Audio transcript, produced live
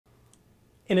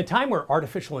In a time where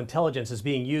artificial intelligence is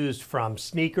being used from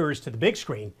sneakers to the big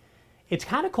screen, it's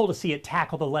kind of cool to see it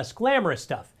tackle the less glamorous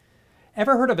stuff.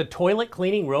 Ever heard of a toilet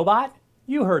cleaning robot?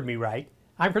 You heard me right.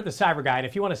 I'm the CyberGuy, and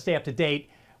if you want to stay up to date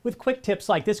with quick tips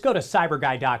like this, go to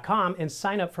cyberguy.com and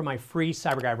sign up for my free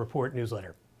CyberGuy Report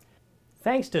newsletter.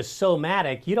 Thanks to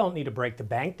Somatic, you don't need to break the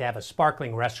bank to have a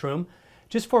sparkling restroom.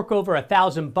 Just fork over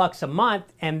 $1,000 a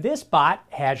month, and this bot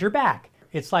has your back.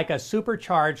 It's like a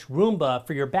supercharged Roomba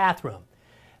for your bathroom.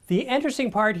 The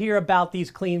interesting part here about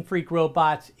these clean freak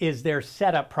robots is their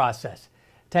setup process.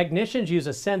 Technicians use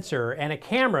a sensor and a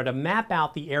camera to map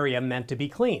out the area meant to be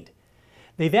cleaned.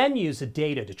 They then use the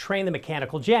data to train the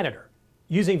mechanical janitor.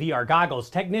 Using VR goggles,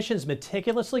 technicians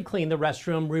meticulously clean the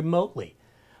restroom remotely.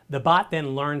 The bot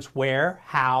then learns where,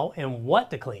 how, and what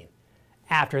to clean.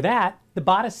 After that, the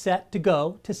bot is set to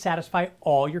go to satisfy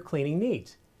all your cleaning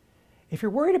needs. If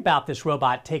you're worried about this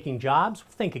robot taking jobs,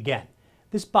 think again.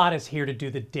 This bot is here to do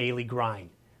the daily grind.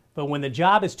 But when the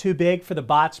job is too big for the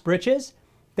bot's britches,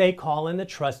 they call in the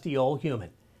trusty old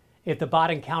human. If the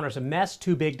bot encounters a mess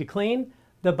too big to clean,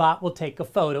 the bot will take a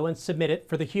photo and submit it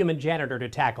for the human janitor to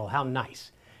tackle. How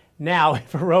nice. Now,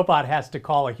 if a robot has to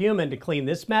call a human to clean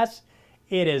this mess,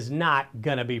 it is not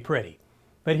gonna be pretty.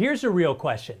 But here's the real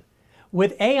question.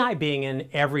 With AI being in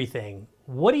everything,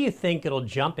 what do you think it'll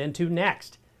jump into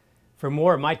next? For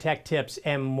more of my tech tips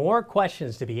and more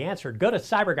questions to be answered, go to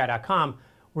cyberguy.com,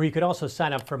 where you could also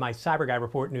sign up for my CyberGuy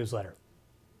Report newsletter.